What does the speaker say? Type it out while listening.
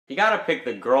You gotta pick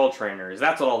the girl trainers.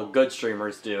 That's what all the good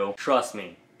streamers do. Trust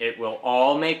me, it will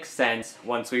all make sense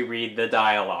once we read the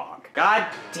dialogue. God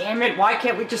damn it, why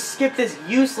can't we just skip this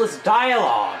useless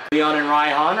dialogue? Leon and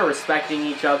Raihan are respecting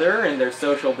each other and their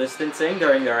social distancing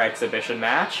during their exhibition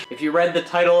match. If you read the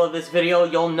title of this video,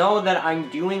 you'll know that I'm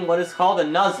doing what is called a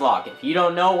Nuzlocke. If you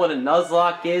don't know what a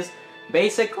Nuzlocke is,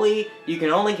 basically, you can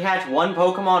only catch one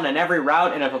Pokemon in every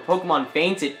route, and if a Pokemon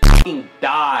faints, it f***ing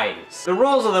dies. The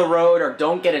rules of the road are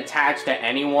don't get attached to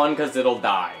anyone, because it'll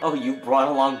die. Oh, you brought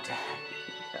along Dad.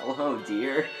 Hello,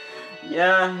 dear.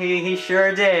 Yeah, he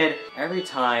sure did. Every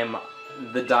time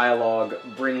the dialogue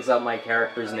brings up my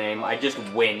character's name, I just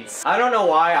wince. I don't know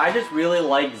why, I just really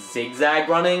like zigzag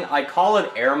running. I call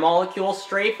it air molecule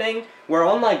strafing, where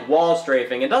unlike wall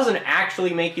strafing, it doesn't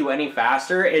actually make you any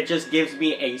faster, it just gives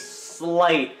me a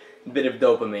slight bit of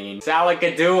dopamine.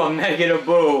 Salicadoo, a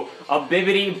megadaboo, a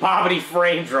bibbity bobbity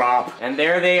frame drop. And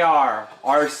there they are,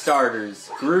 our starters.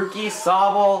 Grookey,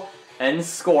 Sobble, and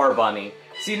Scorbunny.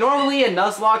 See, normally in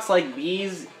Nuzlocks like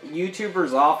these,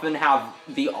 YouTubers often have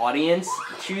the audience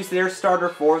choose their starter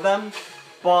for them,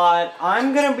 but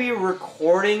I'm gonna be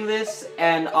recording this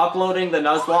and uploading the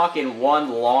Nuzlocke in one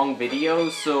long video,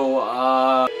 so,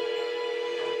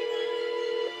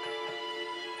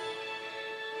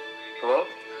 Hello?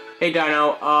 Hey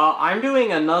Dino, I'm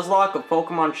doing a Nuzlocke of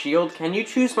Pokemon Shield. Can you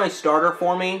choose my starter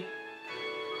for me?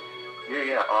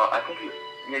 Yeah, I think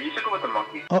you should go with the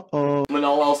monkey. Uh-oh. When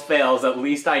all else fails, at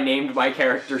least I named my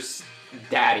character's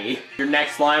Daddy. Your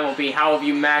next line will be, how have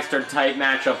you mastered type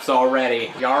matchups already?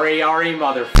 Yari,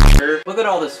 motherfucker. Look at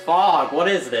all this fog. What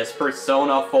is this,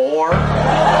 Persona 4?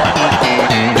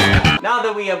 Now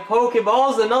that we have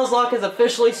Pokeballs, the Nuzlocke has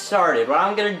officially started. What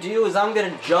I'm gonna do is I'm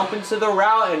gonna jump into the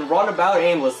route and run about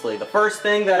aimlessly. The first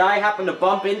thing that I happen to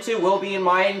bump into will be in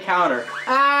my encounter.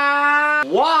 Ah!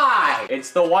 Why?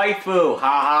 It's the waifu,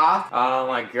 haha. Oh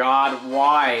my god,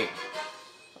 why?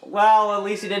 Well, at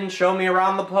least he didn't show me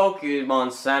around the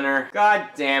Pokemon Center. God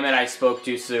damn it, I spoke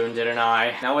too soon, didn't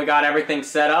I? Now we got everything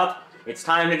set up. It's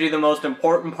time to do the most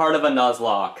important part of a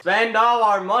Nuzlocke. Spend all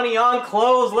our money on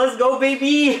clothes, let's go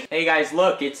baby! Hey guys,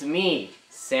 look, it's me,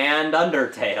 Sand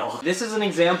Undertale. This is an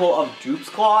example of Dupe's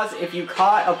Claws. If you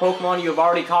caught a Pokemon you have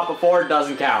already caught before, it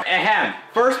doesn't count. Ahem.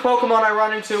 First Pokemon I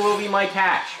run into will be my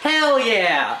catch. Hell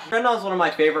yeah! Rendo's one of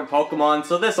my favorite Pokemon,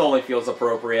 so this only feels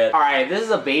appropriate. Alright, this is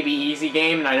a baby easy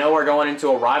game, and I know we're going into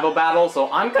a rival battle,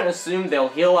 so I'm gonna assume they'll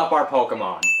heal up our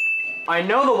Pokemon. I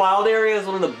know the wild area is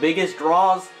one of the biggest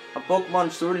draws of Pokemon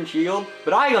Sword and Shield,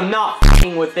 but I am not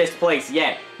f***ing with this place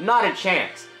yet. Not a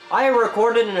chance. I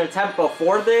recorded an attempt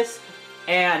before this,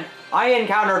 and I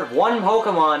encountered one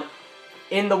Pokemon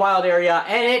in the wild area,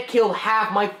 and it killed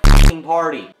half my f***ing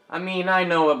party. I mean, I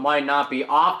know it might not be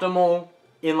optimal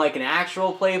in like an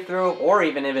actual playthrough, or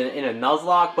even in a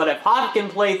Nuzlocke, but if Hop can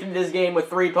play through this game with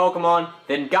 3 Pokemon,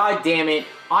 then god damn it,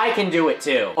 I can do it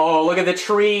too. Oh, look at the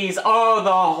trees. Oh,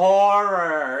 the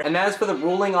horror. And as for the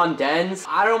ruling on dens,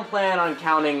 I don't plan on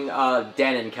counting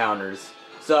den encounters.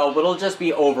 So it'll just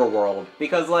be overworld,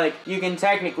 because like, you can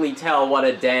technically tell what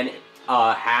a den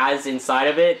has inside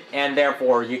of it, and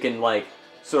therefore you can like,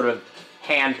 sort of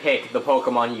handpick the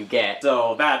Pokemon you get.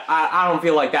 So that, I don't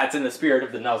feel like that's in the spirit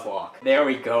of the Nuzlocke. There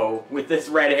we go. With this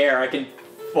red hair, I can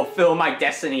fulfill my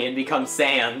destiny and become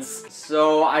Sans.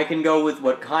 So I can go with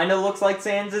what kind of looks like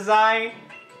Sans' eye,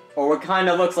 or what kind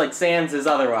of looks like Sans'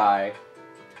 other eye.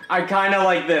 I kind of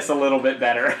like this a little bit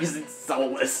better, because it's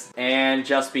soulless. And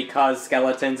just because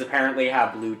skeletons apparently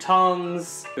have blue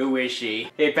tongues, who is she?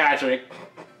 Hey Patrick,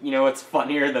 you know what's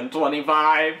funnier than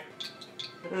 25?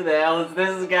 Who the hell is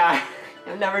this guy?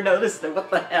 I've never noticed it,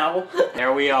 what the hell?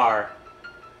 There we are.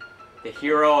 The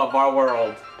hero of our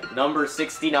world. Number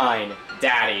 69,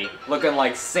 Daddy. Looking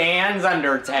like Sans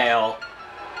Undertale.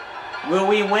 Will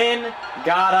we win?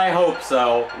 God, I hope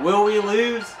so. Will we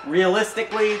lose?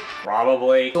 Realistically?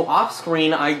 Probably. So off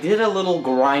screen, I did a little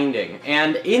grinding.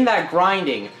 And in that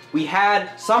grinding, we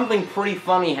had something pretty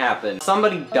funny happen.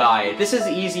 Somebody died. This is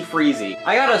easy freezy.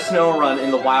 I got a snow run in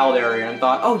the wild area and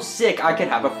thought, oh sick, I could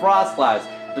have a frost blast.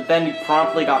 But then we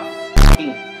promptly got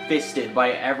f***ing fisted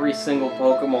by every single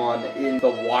Pokemon in the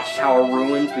Watchtower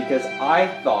Ruins because I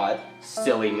thought,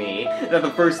 silly me, that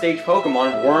the first stage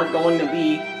Pokemon weren't going to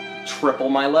be triple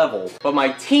my level. But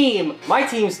my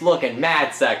team's looking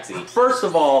mad sexy. First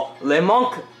of all, Le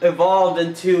Monk evolved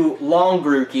into Long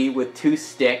Grookey with 2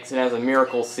 sticks and has a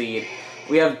Miracle Seed.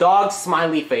 We have Dog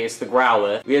Smiley Face, the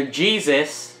Growlithe. We have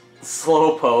Jesus,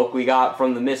 Slowpoke we got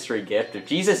from the mystery gift. If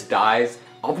Jesus dies,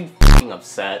 I'll be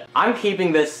upset. I'm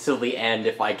keeping this till the end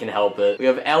if I can help it. We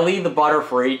have Ellie the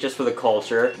Butterfree, just for the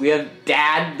culture. We have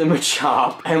Dad the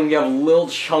Machop, and we have Lil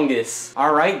Chungus.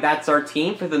 Alright, that's our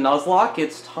team for the Nuzlocke.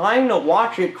 It's time to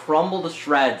watch it crumble to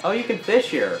shreds. Oh, you can fish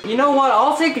here. You know what?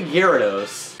 I'll take a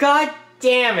Gyarados. God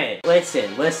damn it.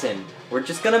 Listen. We're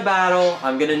just gonna battle.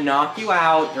 I'm gonna knock you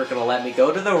out. You're gonna let me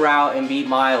go to the route and beat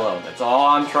Milo. That's all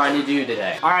I'm trying to do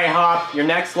today. Alright, Hop. Your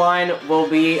next line will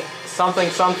be something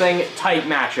type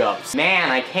matchups.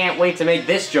 Man, I can't wait to make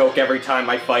this joke every time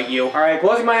I fight you. Alright,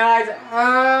 closing my eyes.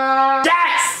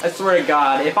 Yes! I swear to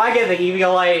God, if I get the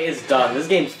Eviolite, it's done. This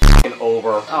game's f***ing over.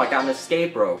 Oh, I got an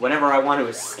escape rope. Whenever I want to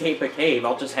escape a cave,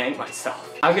 I'll just hang myself.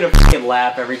 I'm gonna f***ing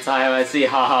laugh every time I see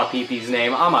Haha Pee-Pee's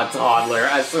name. I'm a toddler,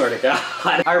 I swear to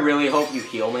God. I really hope you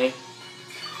heal me.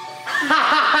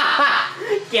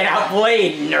 Get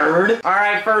outplayed, nerd!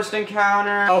 Alright, first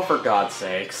encounter. Oh, for God's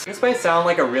sakes. This may sound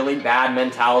like a really bad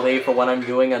mentality for when I'm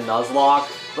doing a Nuzlocke,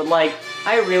 but like,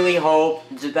 I really hope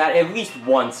that at least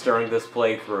once during this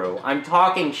playthrough, I'm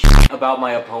talking shit about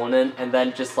my opponent, and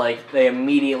then just like, they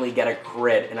immediately get a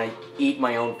crit, and I eat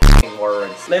my own f***ing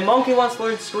words. The monkey wants to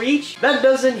learn Screech? That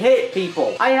doesn't hit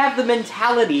people. I have the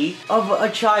mentality of a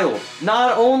child.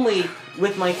 Not only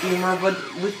with my humor, but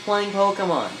with playing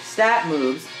Pokemon. Stat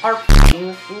moves are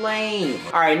f***ing lame.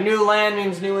 Alright, new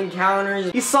landings, new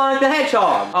encounters. He's Sonic the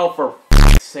Hedgehog. Oh, for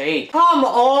f***'s sake. Come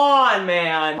on,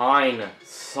 man. Fine.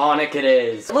 Sonic it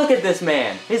is. Look at this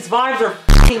man. His vibes are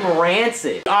f***ing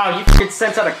rancid. Oh, you f***ing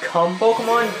sense out a cum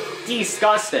Pokemon?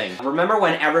 Disgusting. Remember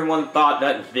when everyone thought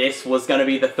that this was gonna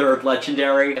be the third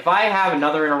legendary? If I have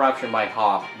another interruption by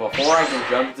Hop before I can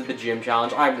jump into the gym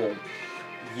challenge, I will...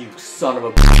 You son of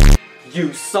a...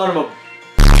 You son of a...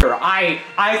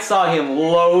 I saw him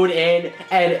load in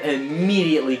and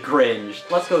immediately cringed.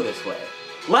 Let's go this way.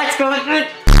 Let's go this way!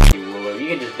 You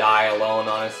can just die alone,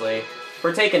 honestly.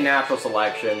 We're taking natural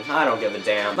selection. I don't give a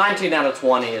damn. 19 out of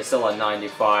 20 is still a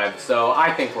 95, so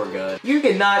I think we're good. You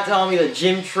cannot tell me that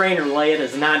gym trainer Leia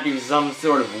does not do some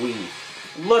sort of weave.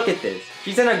 Look at this.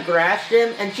 She's in a grass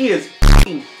gym, and she is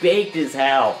f***ing baked as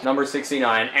hell. Number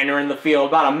 69, entering the field.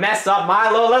 About to mess up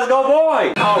Milo. Let's go,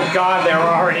 boy! Oh God, they're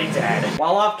already dead.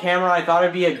 While off camera, I thought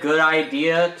it'd be a good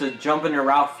idea to jump into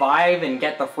Route 5 and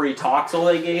get the free Toxel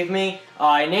they gave me.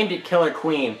 I named it Killer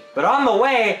Queen. But on the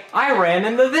way, I ran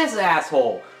into this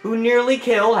asshole, who nearly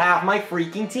killed half my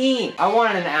freaking team. I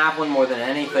wanted an Applin more than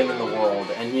anything in the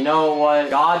world, and you know what?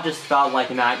 God just felt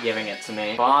like not giving it to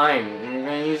me. Fine, we're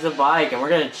gonna use a bike, and we're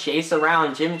gonna chase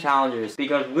around gym challengers,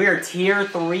 because we're tier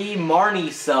 3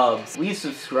 Marnie subs. We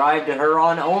subscribe to her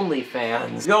on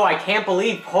OnlyFans. Yo, I can't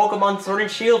believe Pokemon Sword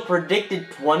and Shield predicted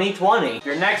 2020.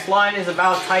 Your next line is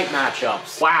about type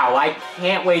matchups. Wow, I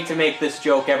can't wait to make this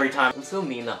joke every time. I'm so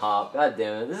mean to Hop. God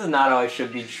damn it. This is not how I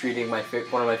should be treating one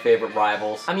of my favorite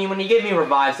rivals. I mean, when you give me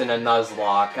revives in a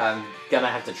Nuzlocke, I'm gonna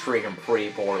have to treat him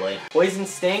pretty poorly. Poison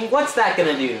Sting? What's that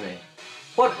gonna do to me?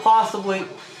 What possibly...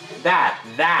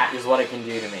 That is what it can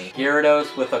do to me.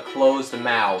 Gyarados with a closed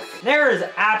mouth. There is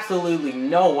absolutely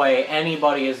no way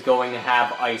anybody is going to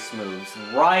have ice moves,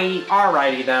 right?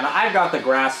 Alrighty then, I've got the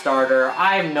grass starter.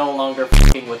 I'm no longer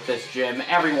f***ing with this gym.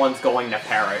 Everyone's going to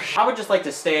perish. I would just like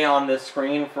to stay on this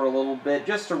screen for a little bit,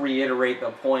 just to reiterate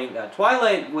the point that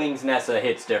Twilight Wings Nessa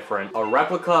hits different. A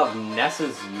replica of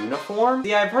Nessa's uniform?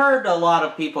 See, I've heard a lot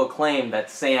of people claim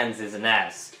that Sans is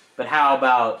Ness, but how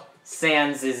about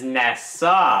Sans is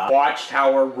Nessa?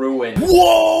 Watchtower ruined.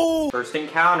 Whoa! First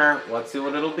encounter. Let's see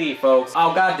what it'll be, folks.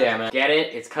 Oh, God damn it. Get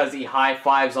it? It's cause he high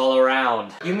fives all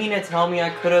around. You mean to tell me I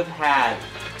could have had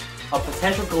a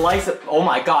potential Glycip? Oh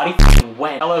my God, he f***ing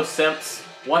went. Hello, simps.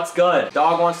 What's good?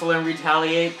 Dog wants to learn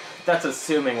Retaliate? That's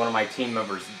assuming one of my team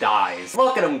members dies.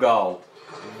 Look at him go.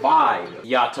 Vibe.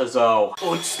 Yatazo.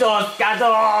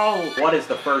 Uchtoskado! What is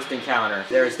the first encounter?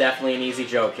 There is definitely an easy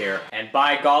joke here. And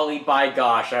by golly, by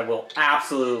gosh, I will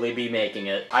absolutely be making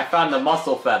it. I found the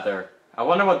muscle feather. I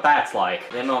wonder what that's like.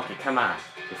 Inoki, come on.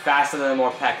 You're faster than a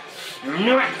Morpeko. You're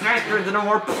not faster than a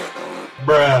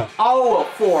Bruh. Oh,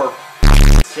 for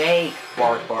sake.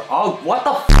 Bark. Oh, what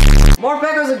the f?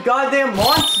 Morpeko's a goddamn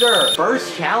monster!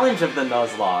 First challenge of the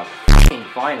Nuzlocke.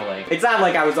 Finally. It's not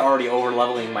like I was already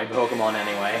over-leveling my Pokemon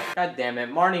anyway. God damn it,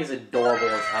 Marnie's adorable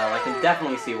as hell. I can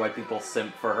definitely see why people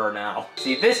simp for her now.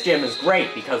 See, this gym is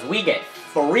great because we get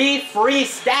 3 free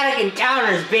static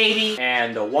encounters, baby!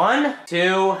 And 1,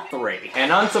 2, 3.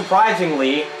 And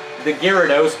unsurprisingly, the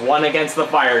Gyarados won against the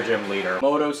Fire Gym leader.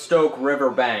 Motostoke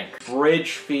Riverbank,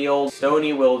 Bridgefield,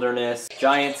 Stony Wilderness,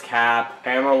 Giant's Cap,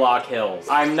 Hammerlock Hills.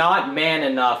 I'm not man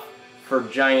enough for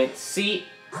Giant Seat,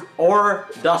 or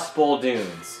Dust Bowl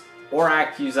Dunes, or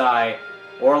Accusai,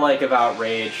 or Lake of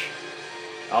Outrage,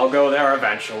 I'll go there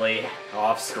eventually,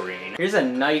 off screen. Here's a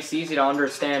nice, easy to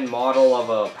understand model of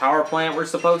a power plant we're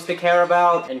supposed to care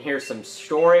about. And here's some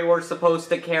story we're supposed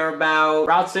to care about.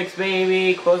 Route 6,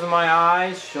 baby, closing my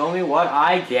eyes, show me what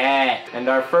I get. And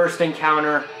our first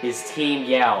encounter is Team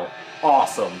Yell.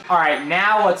 Awesome. Alright,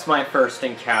 now what's my first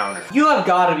encounter? You have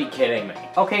gotta be kidding me.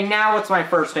 Okay, now what's my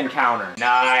first encounter?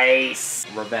 Nice.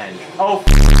 Revenge. Oh,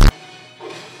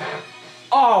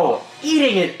 oh,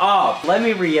 eating it up. Let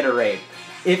me reiterate.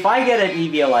 If I get an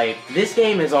Eviolite, this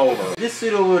game is over. This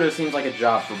Sudowoodo seems like a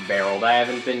job for Barreled. I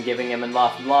haven't been giving him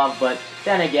enough love, but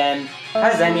then again,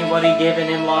 has anybody given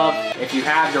him love? If you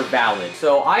have, you're valid.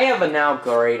 So I have a now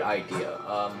great idea.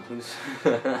 Who's...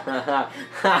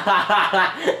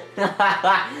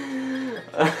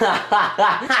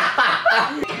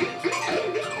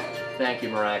 Thank you,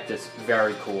 Maractus.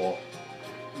 Very cool.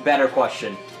 Better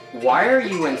question. Why are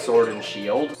you in Sword and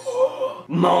Shield?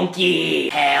 Monkey!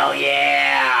 Hell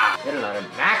yeah! Get another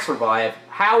max revive.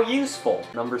 How useful.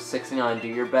 Number 69, do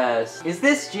your best. Is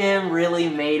this gym really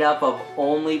made up of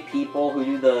only people who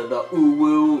do the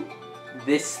ooh-woo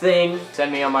this thing?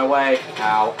 Send me on my way.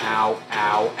 Ow, ow,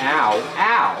 ow, ow,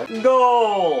 ow.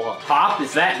 Goal! Hop,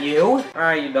 is that you?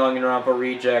 Alright, you Danganronpa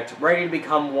reject. Ready to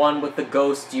become one with the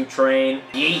ghosts you train.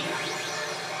 Yeet.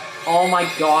 Oh my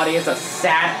god, he has a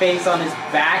sad face on his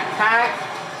backpack?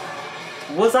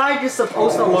 Was I just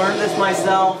supposed to learn this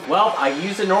myself? Well, I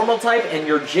used a normal type and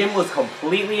your gym was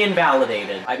completely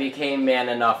invalidated. I became man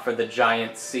enough for the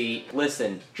giant seat.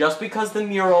 Listen, just because the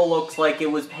mural looks like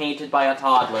it was painted by a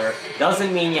toddler,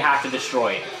 doesn't mean you have to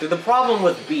destroy it. So the problem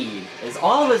with Bede is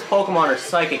all of his Pokemon are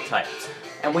psychic types,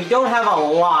 and we don't have a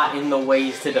lot in the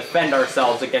ways to defend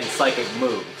ourselves against psychic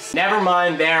moves. Never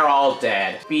mind, they're all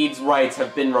dead. Bede's rights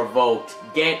have been revoked.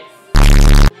 Get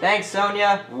Thanks,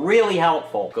 Sonia. Really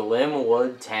helpful.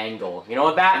 Glimwood Tangle. You know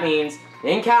what that means?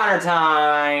 Encounter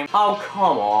time! Oh,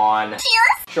 come on.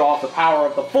 Show off the power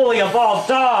of the fully evolved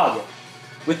dog!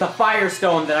 With the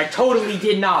Firestone that I totally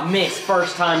did not miss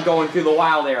first time going through the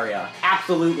wild area.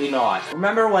 Absolutely not.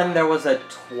 Remember when there was a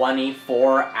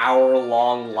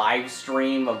 24-hour-long live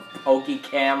stream of Poke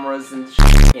cameras and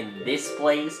shit in this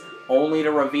place? Only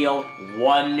to reveal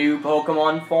one new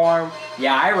Pokemon form?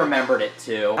 Yeah, I remembered it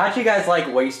too. How'd you guys like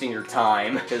wasting your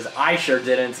time? Because I sure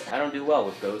didn't. I don't do well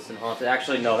with Ghosts and Haunted.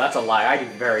 Actually, no, that's a lie. I do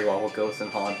very well with Ghosts and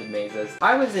Haunted mazes.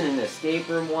 I was in an escape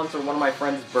room once on one of my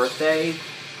friend's birthdays,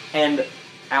 and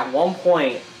at one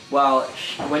point, well,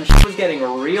 when she was getting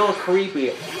real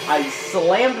creepy, I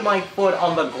slammed my foot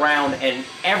on the ground and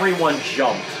everyone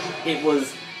jumped. It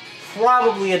was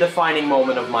probably a defining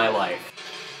moment of my life.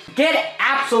 Get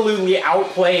absolutely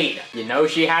outplayed. You know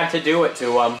she had to do it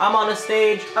to him. I'm on a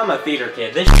stage, I'm a theater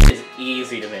kid. This shit is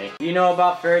easy to me. You know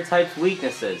about fairy type's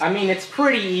weaknesses. I mean, it's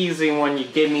pretty easy when you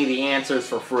give me the answers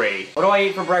for free. What do I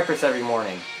eat for breakfast every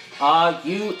morning?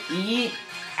 You eat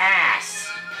ass.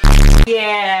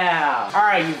 Yeah.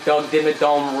 Alright, you Doug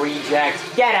Dimmadome reject.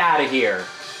 Get out of here.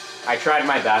 I tried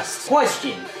my best.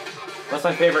 Question. What's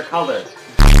my favorite color?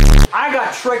 I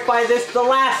got tricked by this the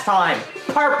last time.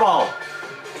 Purple.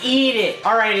 Eat it!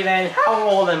 Alrighty then, how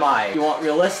old am I? You want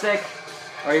realistic?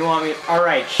 Or you want me-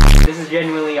 Alright, this is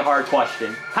genuinely a hard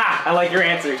question. Ha! I like your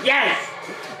answer. Yes!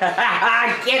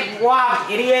 Get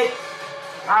whopped, idiot!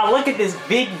 Oh, look at this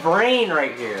big brain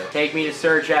right here. Take me to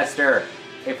Sir Chester.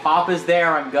 If Hop is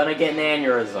there, I'm gonna get an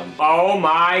aneurysm. Oh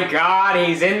my god,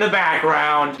 he's in the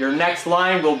background. Your next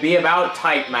line will be about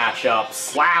type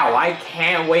matchups. Wow, I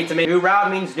can't wait to make new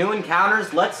route means new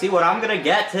encounters. Let's see what I'm gonna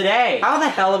get today. How the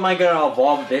hell am I gonna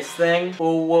evolve this thing?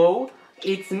 Whoa,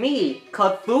 it's me,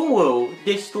 Cthulhu,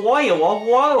 destroyer of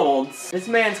worlds. This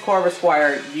man's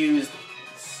Corvisquire used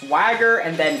swagger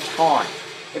and then taunt.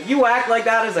 If you act like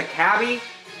that as a cabbie,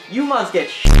 you must get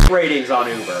ratings on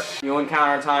Uber. New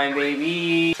encounter time,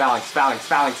 baby. Phalanx, phalanx,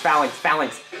 phalanx, phalanx,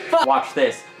 phalanx. Watch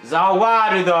this.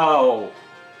 Zawarudo.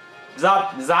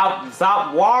 Zawarudo.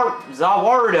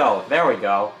 There we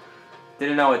go.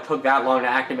 Didn't know it took that long to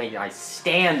activate my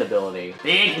stand ability.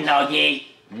 Big Nugget.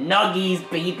 Nuggies,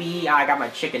 baby. I got my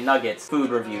chicken nuggets. Food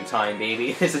review time,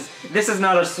 baby. This is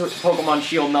not a Pokemon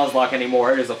Shield Nuzlocke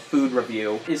anymore. It is a food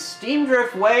review. Is Steam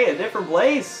Drift Way a different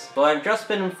place? So I've just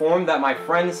been informed that my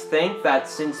friends think that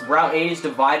since Route 8 is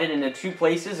divided into two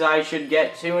places, I should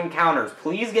get 2 encounters.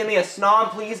 Please give me a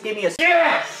Snom. Please give me a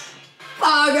yes!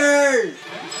 Foggers!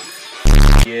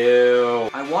 You.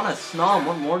 I want a Snom.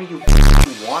 What more do you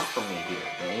want from me here,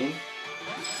 game?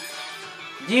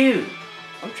 Dude.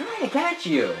 I'm trying to catch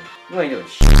you. You ain't doing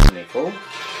shit to me, fool.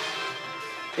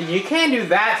 You can't do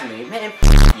that to me, man.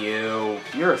 F you.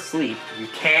 You're asleep. You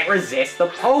can't resist the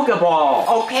Pokeball.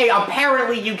 Okay,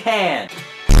 apparently you can.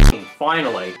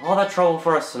 finally. All that trouble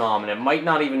for a Snom, and it might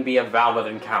not even be a valid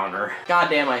encounter.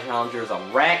 Goddamn, my challenger's a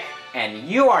wreck, and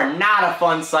you are not a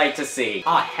fun sight to see.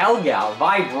 Ah, hell yeah,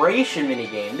 vibration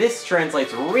minigame. This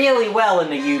translates really well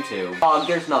into YouTube. Dog,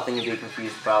 there's nothing to be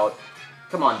confused about.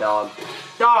 Come on, dog.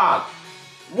 Dog!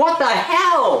 What the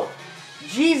hell?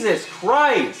 Jesus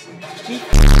Christ!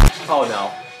 Oh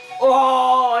no.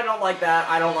 Oh, I don't like that.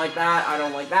 I don't like that. I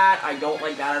don't like that. I don't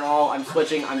like that at all. I'm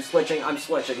switching. I'm switching. I'm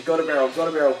switching. Go to barrel. Go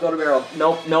to barrel. Go to barrel.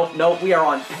 Nope. Nope. Nope. We are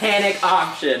on panic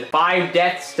option. 5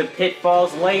 deaths to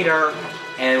pitfalls later,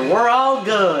 and we're all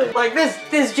good. Like,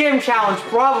 this gym challenge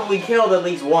probably killed at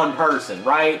least one person,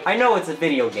 right? I know it's a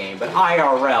video game, but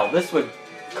IRL, this would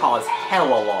cause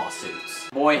hella lawsuits.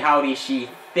 Boy, howdy, she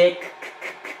thick.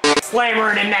 Slam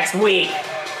her in next week.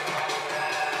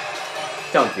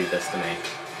 Don't do this to me.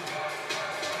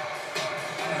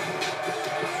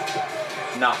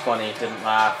 Not funny, didn't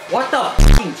laugh. What the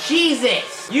f***ing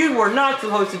Jesus? You were not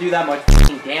supposed to do that much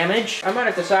f***ing damage. I might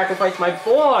have to sacrifice my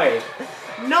boy.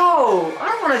 No, I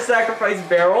don't want to sacrifice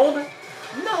Barreled.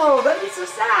 No, that'd be so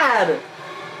sad.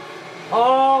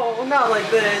 Oh, not like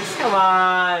this. Come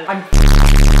on. I'm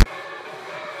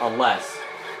unless.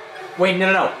 Wait,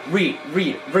 no. Read.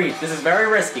 This is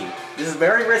very risky. This is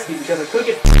very risky because I could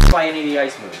get by any of the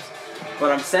ice moves.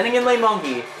 But I'm sending in Lay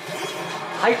Monkey.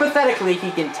 Hypothetically, he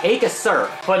can take a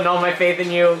surf. Putting all my faith in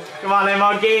you. Come on,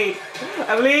 Monkey.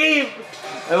 I believe.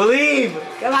 I believe.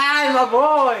 Come on, my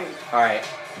boy. All right,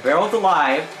 Barrel's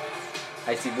alive.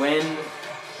 Icy Wind.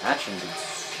 That shouldn't be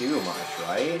too much,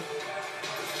 right?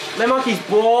 My Monkey's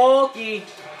bulky.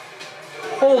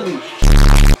 Holy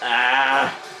shit.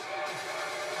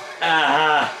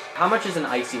 How much is an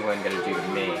Icy Wind gonna do to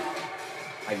me?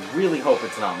 I really hope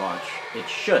it's not much. It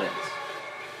shouldn't.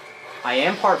 I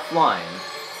am part flying,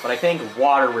 but I think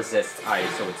water resists ice,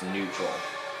 so it's neutral.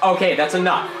 Okay, that's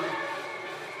enough.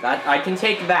 I can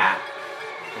take that,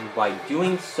 and by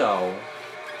doing so,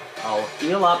 I'll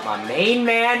heal up my main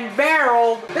man,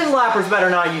 Barrel. This lapper's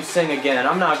better not you sing again.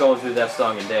 I'm not going through that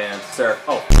song and dance, sir.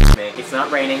 Oh, man, it's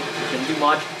not raining. You shouldn't do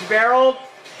much. Barrel.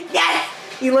 Yes,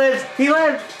 he lives. He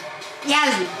lives.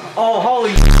 Yes. Oh,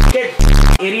 holy shit,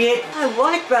 idiot. I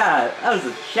like that. That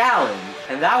was a challenge.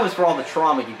 And that was for all the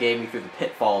trauma you gave me through the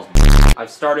pitfalls. I've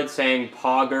started saying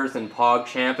poggers and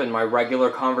PogChamp in my regular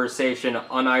conversation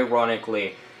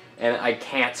unironically, and I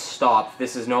can't stop.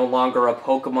 This is no longer a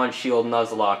Pokemon Shield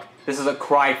Nuzlocke. This is a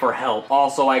cry for help.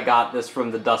 Also, I got this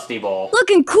from the Dusty Bowl.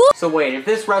 Looking cool! So wait, if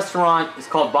this restaurant is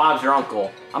called Bob's Your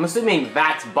Uncle, I'm assuming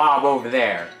that's Bob over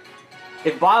there.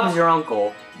 If Bob's your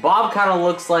uncle, Bob kind of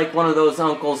looks like one of those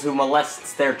uncles who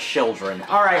molests their children.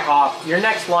 Alright, Hop, your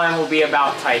next line will be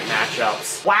about tight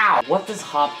matchups. Wow! What does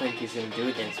Hop think he's gonna do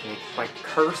against me by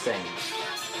cursing?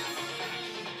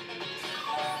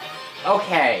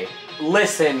 Okay,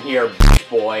 listen here, bitch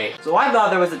boy. So I thought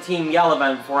there was a Team Yell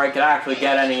event before I could actually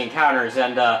get any encounters,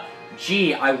 and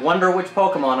gee, I wonder which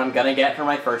Pokemon I'm gonna get for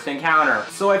my first encounter.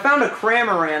 So I found a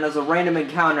Cramorant as a random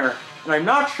encounter, and I'm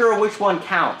not sure which one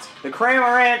counts. The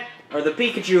Cramorant or the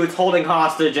Pikachu it's holding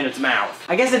hostage in its mouth.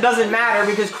 I guess it doesn't matter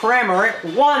because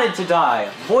Cramorant wanted to die,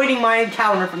 avoiding my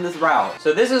encounter from this route.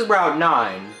 So this is Route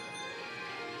 9.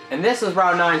 And this is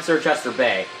Route 9 Sirchester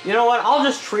Bay. You know what? I'll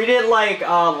just treat it like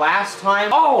last time.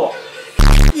 Oh!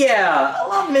 Yeah! I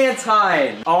love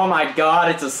Mantine! Oh my god,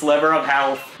 it's a sliver of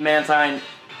health. Mantine,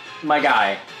 my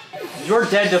guy. You're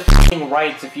dead to f***ing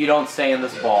rights if you don't stay in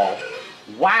this ball.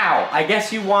 Wow, I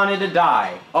guess you wanted to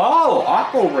die. Oh,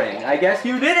 Aqua Ring. I guess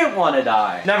you didn't want to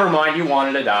die. Never mind, you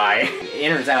wanted to die.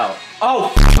 Inner's out.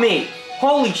 Oh, f me.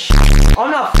 Holy shit.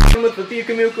 I'm not f***ing with the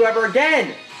Fukamuku ever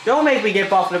again. Don't make me get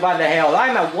buffeted by the hail.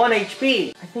 I'm at 1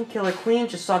 HP. I think Killer Queen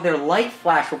just saw their light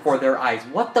flash before their eyes.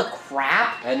 What the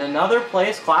crap? And another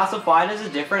place classified as a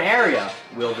different area.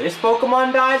 Will this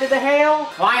Pokemon die to the hail?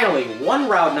 Finally, one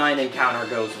Route 9 encounter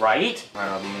goes right.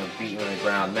 Alright, I'm gonna beat you in the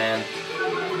ground, man.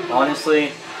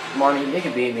 Honestly, Marnie, you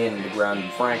can beat me in the ground,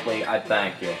 and frankly, I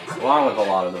thank you. Along with a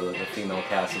lot of the female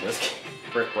cast of this game.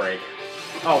 Brick Break.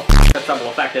 Oh, that's double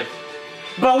effective.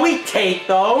 But we take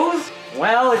those!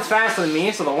 Well, it's faster than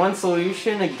me, so the one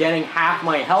solution to getting half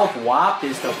my health whopped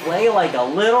is to play like a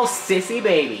little sissy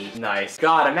baby. Nice.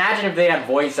 God, imagine if they had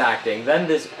voice acting, then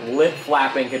this lip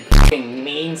flapping could f***ing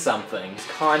mean something.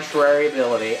 Contrary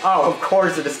ability. Oh, of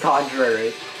course it is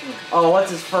contrary. Oh,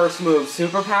 what's his first move?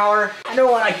 Superpower? I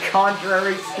don't want a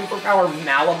contrary superpower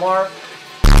Malamar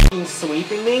f***ing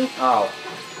sweeping me? Oh.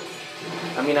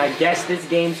 I mean, I guess this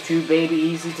game's too baby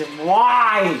easy to—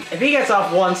 Why? If he gets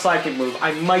off one psychic move,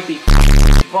 I might be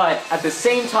but at the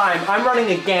same time, I'm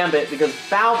running a gambit because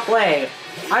foul play,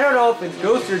 I don't know if it's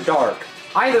Ghost or Dark.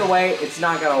 Either way, it's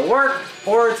not gonna work,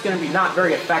 or it's gonna be not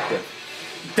very effective.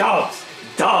 Dubs!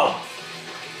 Dub!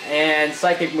 And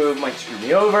Psychic Move might screw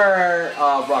me over.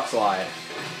 Rock Slide.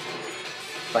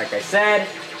 Like I said,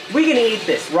 we can eat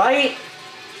this, right?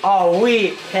 Oh,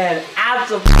 we can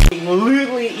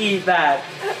absolutely eat that.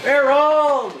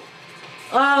 Harold!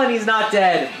 Oh, and he's not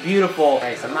dead. Beautiful.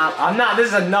 Nice, I'm not, this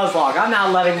is a Nuzlocke. I'm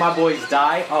not letting my boys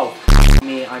die. Oh,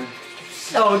 me, I'm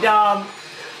so dumb.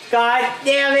 God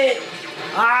damn it.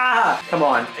 Ah, come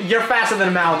on. You're faster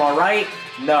than Malamar, right?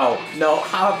 No,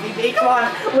 come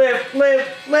on.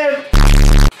 Live.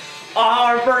 Oh,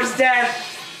 our first death.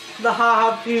 The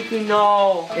haha pee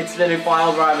no. It's been a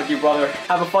wild ride with you, brother.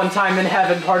 Have a fun time in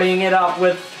heaven partying it up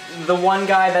with the one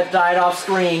guy that died off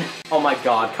screen. Oh my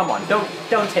god, come on,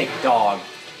 don't take dog.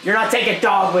 You're not taking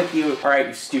dog with you. Alright,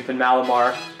 you stupid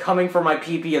Malamar. Coming for my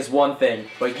pee-pee is one thing,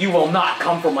 but you will not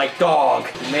come for my dog.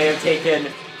 You may have taken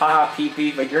haha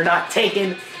pee-pee, but you're not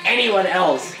taking anyone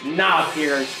else. Nah,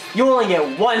 Piers. You only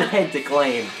get one head to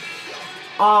claim.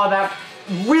 Oh, that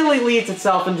really leads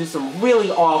itself into some really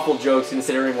awful jokes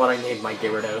considering what I named my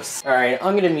Gyarados. Alright,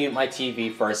 I'm gonna mute my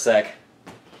TV for a sec.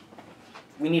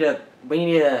 We need to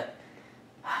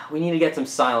get some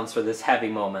silence for this heavy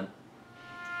moment.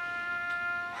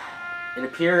 It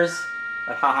appears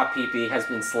that Haha Pee-Pee has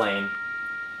been slain.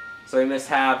 So we must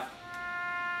have,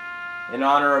 in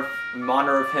honor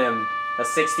of him, a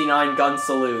 69 gun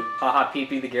salute. Haha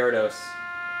Pee-Pee the Gyarados.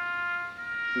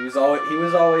 He was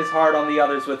always hard on the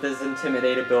others with his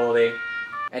intimidate-ability.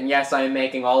 And yes, I am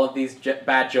making all of these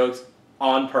bad jokes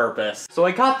on purpose. So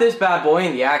I caught this bad boy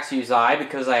in the Axew's Eye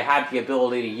because I had the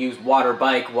ability to use Water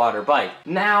Bite.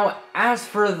 Now, as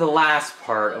for the last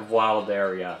part of Wild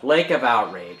Area, Lake of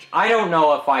Outrage, I don't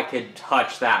know if I could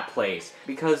touch that place.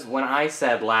 Because when I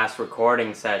said last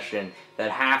recording session that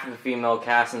half of the female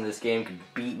cast in this game could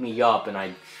beat me up and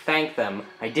I thank them,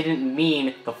 I didn't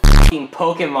mean the f***ing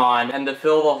Pokémon. And to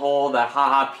fill the hole that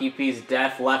Haha Pee-Pee's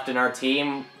death left in our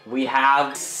team, we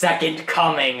have Second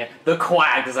Coming, the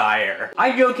Quagsire.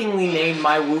 I jokingly named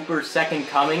my Wooper Second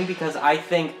Coming because I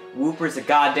think Wooper's a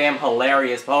goddamn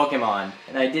hilarious Pokemon,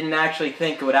 and I didn't actually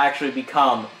think it would actually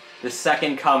become the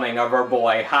second coming of our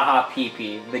boy, Haha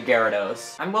Pee-Pee, the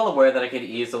Gyarados. I'm well aware that I could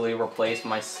easily replace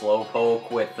my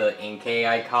Slowpoke with the Inkay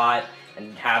I caught,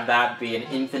 and have that be an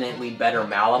infinitely better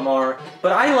Malamar,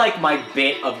 but I like my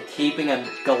bit of keeping a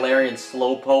Galarian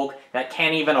Slowpoke that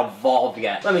can't even evolve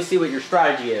yet. Let me see what your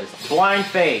strategy is. Blind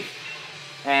Faith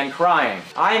and crying.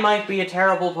 I might be a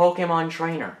terrible Pokemon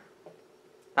trainer.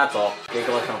 That's all.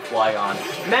 Gigalith and Flygon.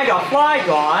 Mega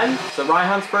Flygon! So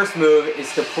Raihan's first move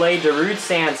is to play Darude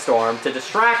Sandstorm to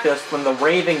distract us from the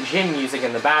raving gym music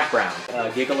in the background.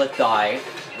 Gigalith die,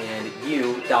 and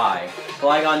you die.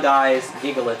 Flygon dies,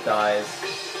 Gigalith dies.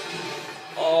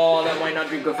 Oh, that might not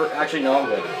be good for— actually, no, I'm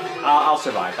good. I'll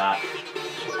survive that.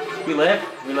 We live?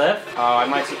 Oh, I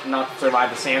might not survive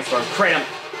the Sandstorm. Crit him!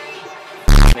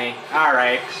 Me.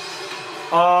 Alright.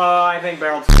 Oh, I think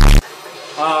Barrel's—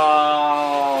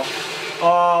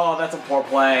 Oh, that's a poor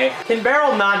play. Can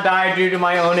Beryl not die due to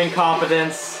my own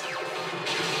incompetence?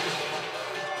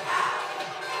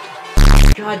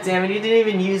 God damn it, he didn't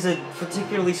even use a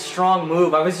particularly strong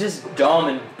move. I was just dumb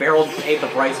and Beryl paid the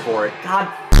price for it.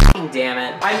 God damn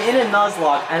it. I'm in a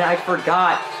Nuzlocke and I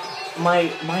forgot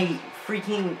my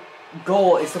freaking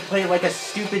goal is to play like a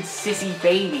stupid sissy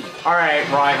baby. Alright,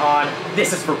 Raihan,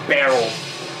 this is for Beryl.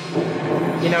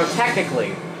 You know,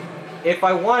 technically, if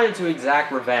I wanted to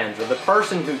exact revenge of the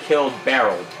person who killed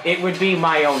Beryl, it would be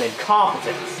my own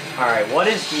incompetence. Alright, what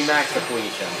is G-Max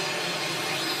Depletion?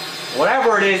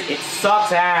 Whatever it is, it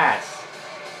sucks ass.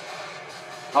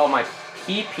 Oh, my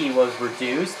PP was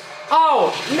reduced.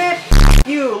 Oh, man,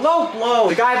 you, low blow.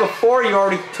 The guy before you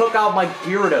already took out my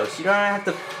Gyarados. You don't have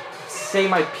to say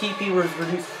my PP was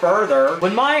reduced further.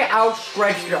 When my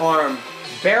outstretched arm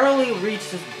barely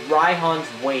reaches Raihan's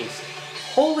waist,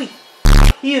 holy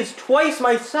he is twice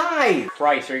my size!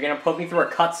 Christ, are you gonna put me through a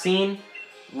cutscene?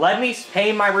 Let me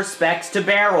pay my respects to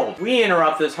Beryl. We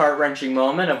interrupt this heart-wrenching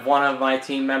moment of one of my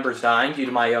team members dying due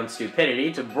to my own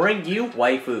stupidity to bring you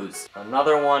waifus.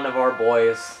 Another one of our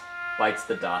boys bites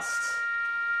the dust.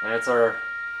 And it's our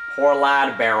poor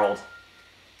lad, Beryl.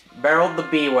 Beryl the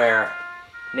Beware.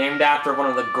 Named after one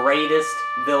of the greatest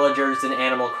villagers in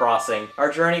Animal Crossing.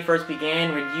 Our journey first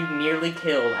began when you nearly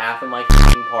killed half of my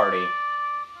f***ing party.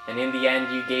 And in the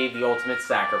end, you gave the ultimate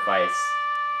sacrifice.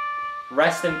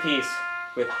 Rest in peace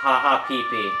with Haha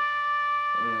Pee-Pee.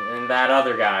 And that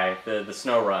other guy, the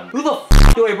Snow Run. Who the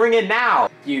f*** do I bring in now?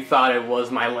 You thought it was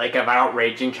my Lake of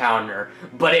Outrage encounter,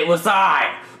 but it was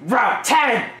I, Route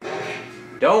 10!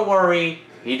 Don't worry,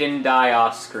 He didn't die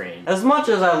off screen. As much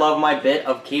as I love my bit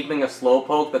of keeping a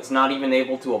Slowpoke that's not even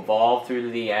able to evolve through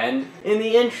to the end, in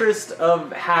the interest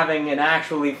of having an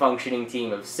actually functioning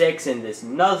team of 6 in this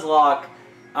Nuzlocke,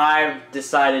 I've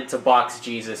decided to box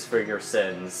Jesus for your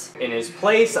sins. In his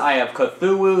place, I have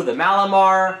Cthulhu the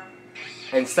Malamar,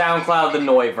 and SoundCloud the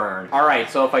Noivern. Alright,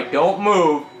 so if I don't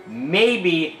move,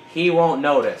 maybe he won't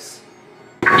notice.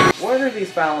 What are these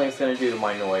Foundlings gonna do to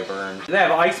my Noivern? Do they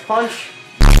have Ice Punch?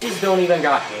 These don't even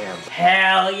got hands.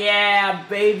 Hell yeah,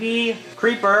 baby!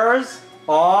 Creepers!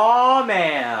 Aw,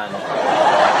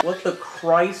 man! What the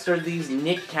Christ are these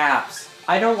knitcaps?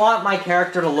 I don't want my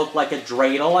character to look like a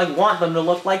dreidel, I want them to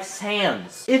look like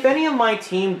Sans. If any of my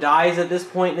team dies at this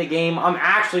point in the game, I'm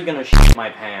actually gonna shit my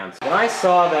pants. When I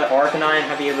saw that Arcanine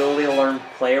had the ability to learn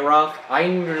Play Rough, I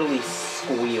nearly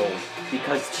squealed.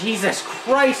 Because Jesus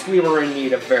Christ, we were in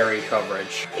need of fairy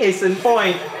coverage. Case in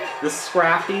point, the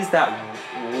Scrafties that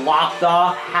lopped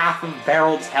off half of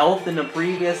Barreld's health in the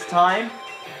previous time.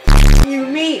 You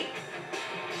meat!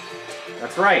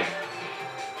 That's right.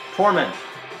 Torment.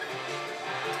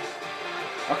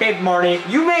 Okay, Marnie,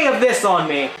 you may have this on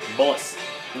me. Bullets.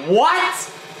 What?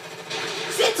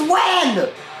 Since when?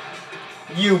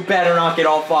 You better not get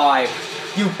all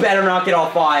 5. You better not get all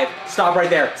 5. Stop right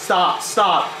there. Stop.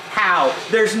 Stop. How?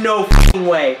 There's no f***ing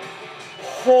way.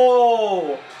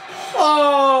 Oh.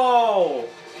 Oh.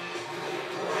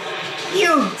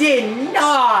 You did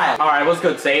not. Alright, what's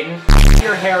good, Satan?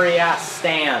 Your hairy ass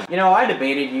stand. You know, I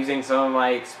debated using some of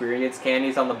my experience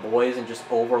candies on the boys and just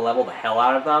over-level the hell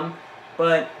out of them.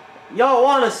 But y'all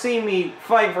want to see me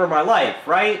fight for my life,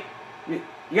 right? You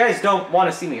guys don't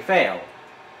want to see me fail,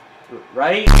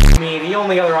 right? I mean, the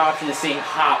only other option is seeing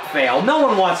Hop fail. No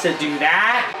one wants to do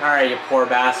that. Alright, you poor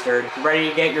bastard. Ready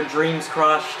to get your dreams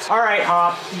crushed? Alright,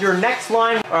 Hop, your next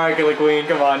line. Alright, Killer Queen,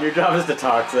 come on. Your job is to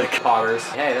toxic. Poggers.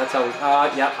 Hey, that's how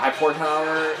we... yep, high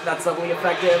horsepower. That's doubly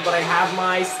effective, but I have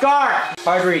my Scar!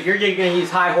 Hargreed, you're gonna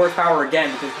use high horsepower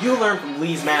again because you learned from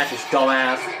Lee's matches,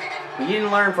 dumbass. You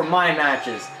didn't learn from my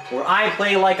matches, where I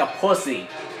play like a pussy.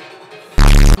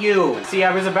 You. See,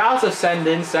 I was about to send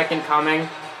in Second Coming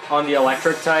on the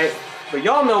electric type, but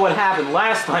y'all know what happened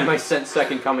last time I sent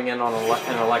Second Coming in on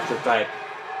an electric type.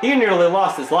 He nearly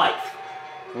lost his life.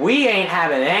 We ain't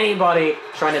having anybody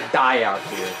trying to die out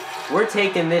here. We're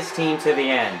taking this team to the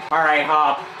end. Alright,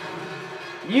 Hop.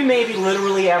 You may be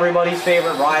literally everybody's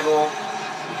favorite rival,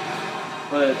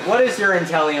 but what does your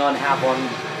Inteleon have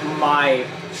on my...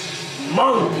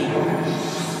 monkey?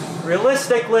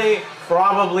 Realistically,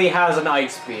 probably has an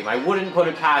Ice Beam. I wouldn't put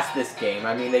it past this game.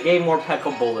 I mean, they gave more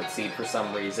Pekka Bullet Seed for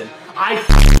some reason. I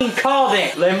f***ing called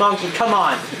it! Le Monkey, come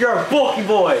on! You're a bulky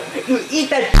boy! You eat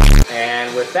that.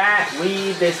 And with that,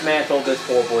 we dismantled this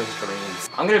poor boy's dreams.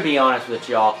 I'm gonna be honest with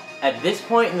y'all. At this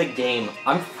point in the game,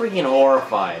 I'm freaking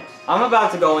horrified. I'm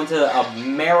about to go into a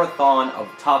marathon of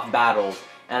tough battles.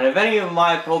 And if any of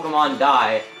my Pokemon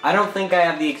die, I don't think I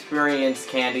have the experience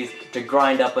candies to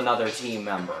grind up another team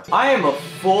member. I am a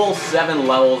full 7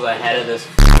 levels ahead of this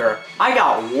f***er. I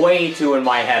got way too in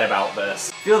my head about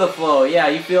this. Feel the flow. Yeah,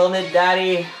 you feeling it,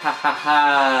 daddy? Ha ha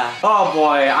ha. Oh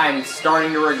boy, I'm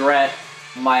starting to regret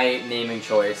my naming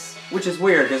choice. Which is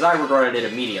weird, because I regretted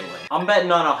it immediately. I'm betting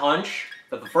on a hunch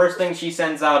that the first thing she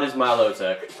sends out is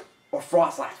Milotic. Or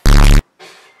Frostlass.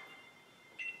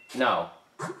 No.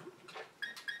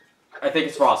 I think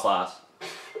it's Frostlass.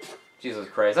 Jesus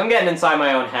Christ. I'm getting inside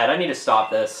my own head. I need to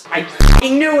stop this. I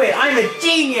f***ing knew it! I'm a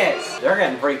genius! They're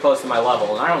getting pretty close to my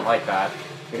level, and I don't like that.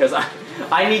 Because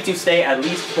I need to stay at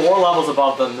least 4 levels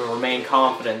above them to remain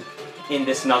confident in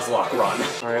this Nuzlocke run.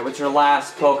 Alright, what's your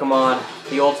last Pokemon?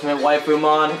 The ultimate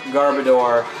waifumon?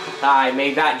 Garbodor. I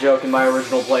made that joke in my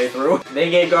original playthrough. They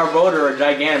gave Garbodor a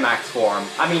Gigantamax form.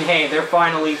 I mean, hey, they're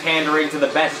finally pandering to the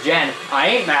best gen. I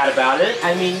ain't mad about it.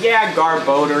 I mean, yeah,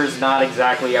 Garbodor's not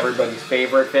exactly everybody's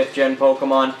favorite 5th gen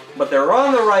Pokemon, but they're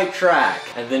on the right track.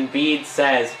 And then Bede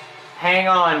says, hang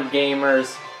on,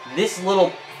 gamers. This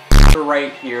little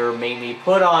right here made me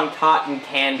put on cotton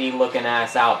candy looking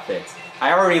ass outfits.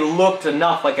 I already looked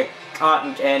enough like a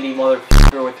cotton candy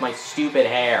motherfucker with my stupid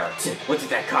hair. What's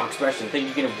that calm expression? Think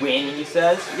you can win, he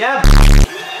says? Yeah,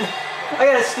 I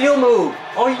got a steel move.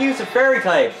 All you use are fairy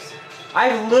types.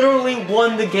 I've literally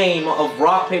won the game of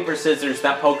rock, paper, scissors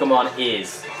that Pokemon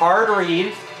is. Hard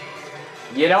read.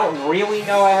 You don't really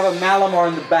know I have a Malamar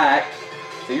in the back.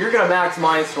 So you're gonna Max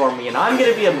Mindstorm me, and I'm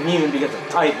gonna be immune because of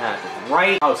type matches,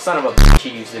 right? Oh, son of a bitch, he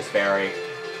used this fairy.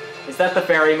 Is that the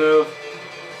fairy move?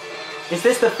 Is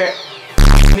this the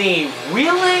me?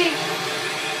 Really?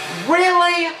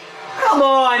 Really? Come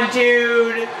on,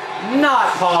 dude!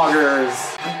 Not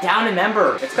poggers! I'm down in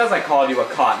Ember. It's because I called you a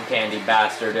cotton candy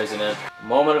bastard, isn't it?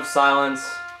 Moment of silence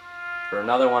for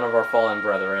another one of our fallen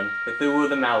brethren, Cthulhu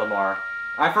the Malamar.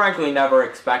 I frankly never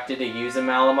expected to use a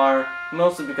Malamar,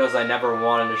 mostly because I never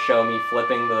wanted to show me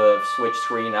flipping the Switch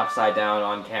screen upside down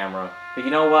on camera. But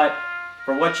you know what?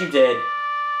 For what you did,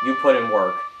 you put in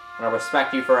work. And I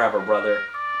respect you forever, brother.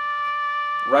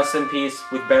 Rest in peace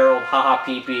with barreled haha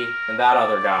pee-pee and that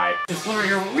other guy. This would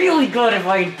be really good if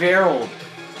I barreled.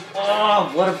 Oh,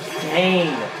 what a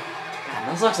pain. God,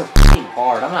 Nuzlocke's so f***ing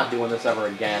hard. I'm not doing this ever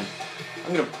again.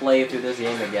 I'm gonna play through this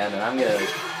game again, and I'm gonna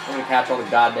catch all the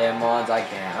goddamn mods I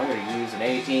can. I'm gonna use an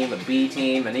A team, a B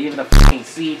team, and even a f***ing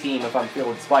C team if I'm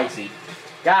feeling spicy.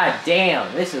 God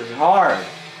damn, this is hard.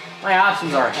 My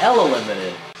options are hella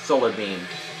limited. Solar beam.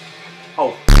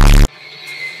 Oh.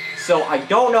 So I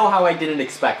don't know how I didn't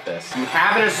expect this. You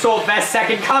have an assault vest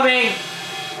second coming!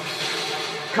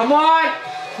 Come on!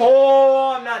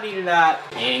 Oh, I'm not needing that.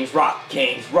 Kings rock,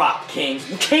 Kings rock, Kings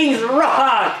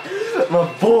rock!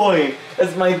 My boy!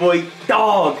 That's my boy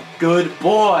Dog! Good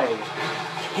boy!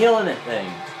 Killing it thing.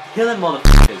 Killing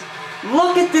motherfuckers.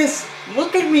 Look at this!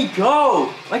 Look at me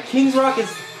go! My Kings rock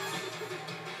is...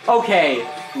 Okay,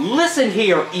 listen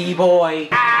here, E-boy.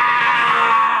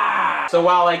 Ah! So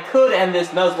while I could end this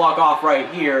Nuzlocke off right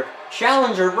here,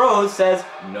 Challenger Rose says,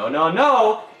 no, no,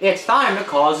 no, it's time to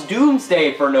cause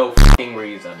doomsday for no f***ing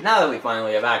reason. Now that we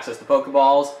finally have access to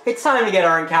Pokeballs, it's time to get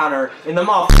our encounter in the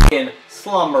motherfucking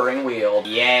slumbering wheel.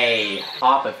 Yay.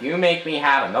 Pop, if you make me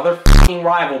have another f***ing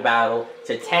rival battle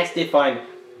to test if I'm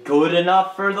good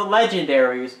enough for the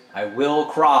legendaries, I will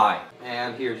cry.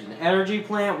 And here's an energy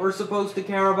plant we're supposed to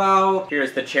care about.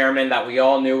 Here's the chairman that we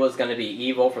all knew was going to be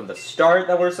evil from the start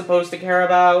that we're supposed to care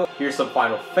about. Here's some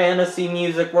Final Fantasy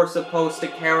music we're supposed to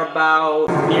care about.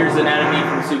 Here's an enemy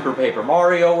from Super Paper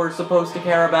Mario we're supposed to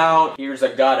care about. Here's a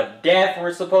god of death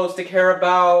we're supposed to care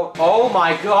about. Oh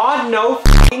my god, no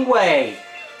f***ing way!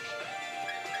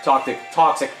 Toxic.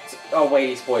 Oh wait,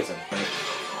 he's poison.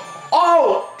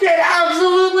 Oh! Get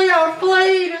absolutely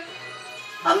outplayed!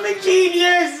 I'm a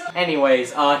genius!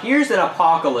 Anyways, here's an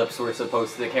apocalypse we're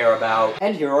supposed to care about.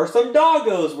 And here are some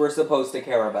doggos we're supposed to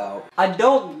care about. I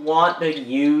don't want to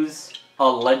use a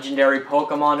legendary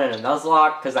Pokemon in a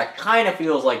Nuzlocke, because that kind of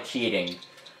feels like cheating.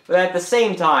 But at the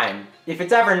same time, if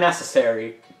it's ever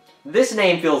necessary, this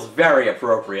name feels very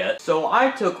appropriate. So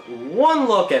I took one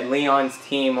look at Leon's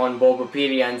team on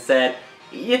Bulbapedia and said,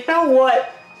 you know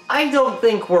what? I don't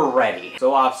think we're ready.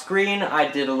 So off screen, I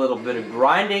did a little bit of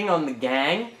grinding on the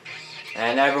gang,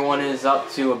 and everyone is up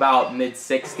to about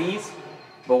mid-60s.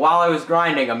 But while I was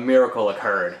grinding, a miracle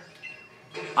occurred.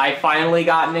 I finally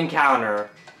got an encounter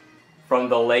from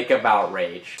the Lake of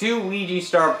Outrage. 2 Weegee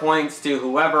Star points to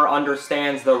whoever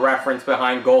understands the reference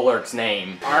behind Golurk's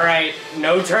name. Alright,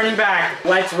 no turning back.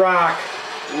 Let's rock.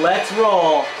 Let's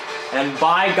roll. And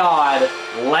by God,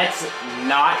 let's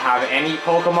not have any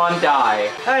Pokemon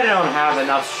die. I don't have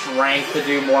enough strength to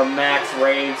do more max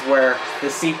raids where the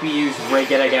CPU's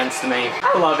rig it against me.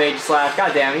 I love Aegislash,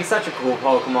 goddamn, he's such a cool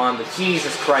Pokemon, but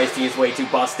Jesus Christ, he is way too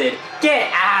busted. Get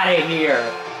out of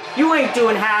here! You ain't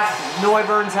doing half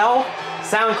Noivern's health.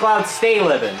 SoundCloud, stay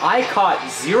living. I caught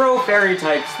 0 fairy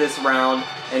types this round,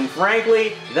 and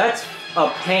frankly, that's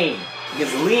a pain.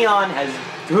 Because Leon has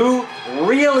 2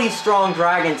 really strong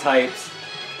dragon types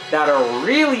that are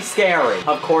really scary.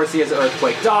 Of course he has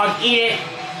Earthquake. Dog, eat it!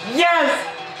 Yes!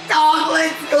 Dog,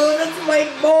 let's go! That's my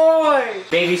boy!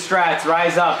 Baby Strats,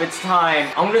 rise up, it's time.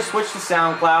 I'm gonna switch to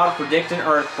SoundCloud, predict an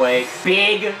Earthquake.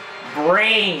 Big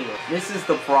brain! This is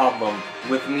the problem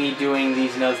with me doing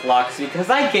these Nuzlocks, because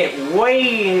I get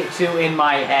way too in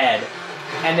my head.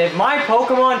 And if my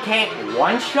Pokemon can't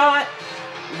one-shot,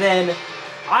 then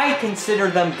I consider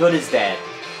them good as dead.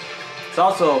 It's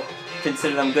also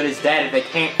consider them good as dead if they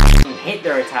can't hit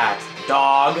their attacks.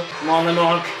 Dog, come on,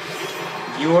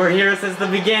 Lemonk. You were here since the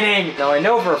beginning. Now I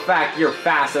know for a fact you're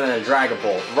faster than a Dragon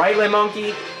Bolt, right,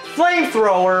 Lemonkey?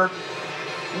 Flamethrower.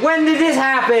 When did this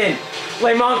happen?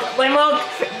 Lemonk,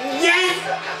 yes,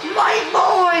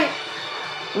 my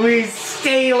boy. We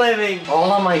stay living.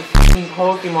 All of my f***ing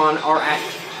Pokemon are at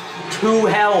 2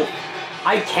 health.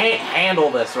 I can't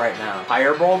handle this right now.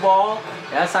 Fireball Ball?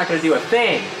 Yeah, that's not gonna do a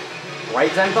thing.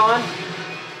 Right, Zenthon?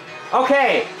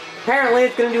 Okay, apparently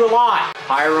it's gonna do a lot.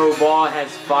 Pyro Ball has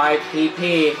 5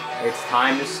 PP. It's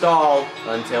time to stall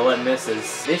until it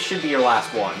misses. This should be your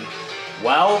last one.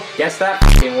 Well, guess that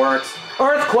f***ing works.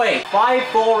 Earthquake! 5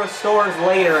 full restores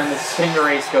later and the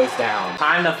Cinderace goes down.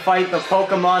 Time to fight the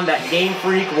Pokemon that Game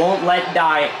Freak won't let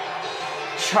die.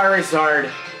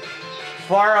 Charizard.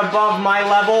 Far above my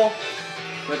level.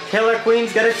 The Killer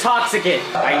Queen's gonna Toxic it.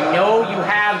 I know you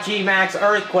have G-Max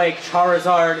Earthquake,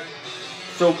 Charizard.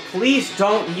 so please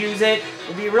don't use it.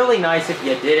 It'd be really nice if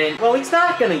you didn't. Well, he's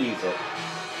not gonna use it.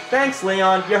 Thanks,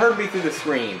 Leon. You heard me through the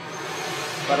screen.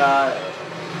 But,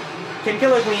 can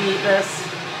Killer Queen eat this?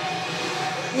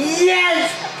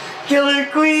 Yes! Killer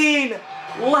Queen!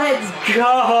 Let's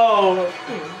go!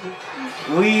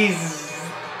 We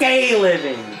stay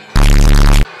living.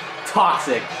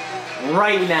 Toxic.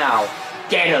 Right now.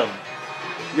 Get him.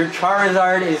 Your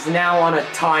Charizard is now on a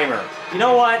timer. You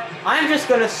know what? I'm just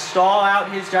gonna stall out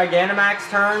his Gigantamax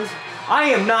turns. I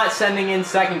am not sending in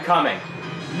Second Coming.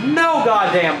 No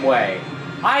goddamn way.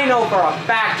 I know for a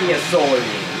fact he has Solar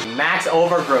Beam. Max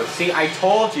Overgrowth. See, I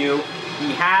told you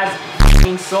he has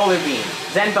f***ing Solar Beam.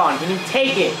 Zenthon, can you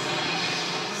take it?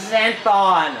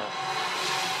 Zenthon!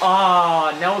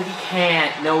 Oh, no he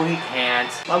can't. No he can't.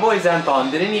 My boy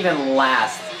Zenthon didn't even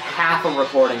last half a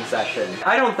recording session.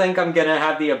 I don't think I'm gonna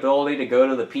have the ability to go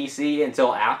to the PC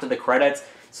until after the credits,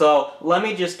 so let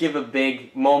me just give a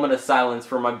big moment of silence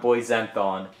for my boy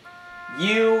Zenthon.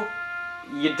 You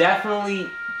definitely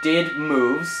did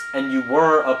moves, and you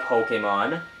were a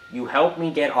Pokemon. You helped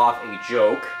me get off a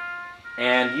joke,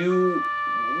 and you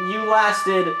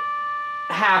lasted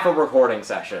half a recording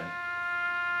session.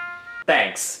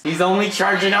 Thanks. He's only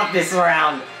charging up this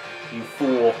round, you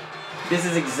fool. This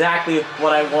is exactly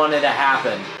what I wanted to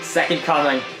happen. Second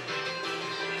Coming.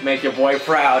 Make your boy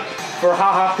proud. For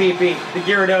Haha Pee-Pee, the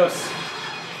Gyarados.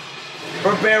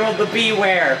 For Beryl the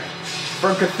Beware.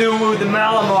 For Cthulhu the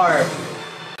Malamar.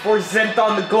 For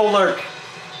Zenthon the Golurk.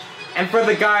 And for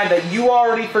the guy that you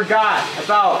already forgot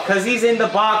about, cause he's in the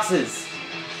boxes.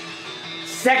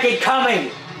 Second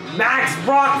Coming. Max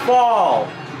Rockfall.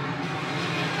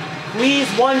 Please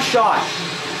one shot.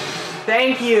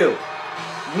 Thank you.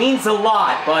 Means a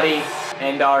lot, buddy.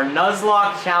 And our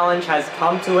Nuzlocke challenge has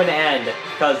come to an end,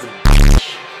 because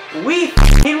we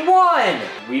f***ing won!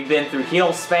 We've been through heal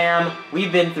spam,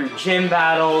 we've been through gym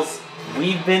battles,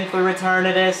 we've been through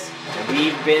Eternatus, and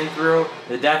we've been through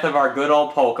the death of our good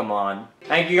old Pokemon.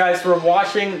 Thank you guys for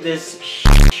watching this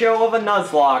show of a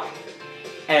Nuzlocke,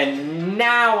 and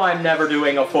now I'm never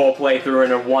doing a full playthrough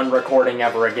in a one recording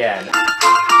ever again.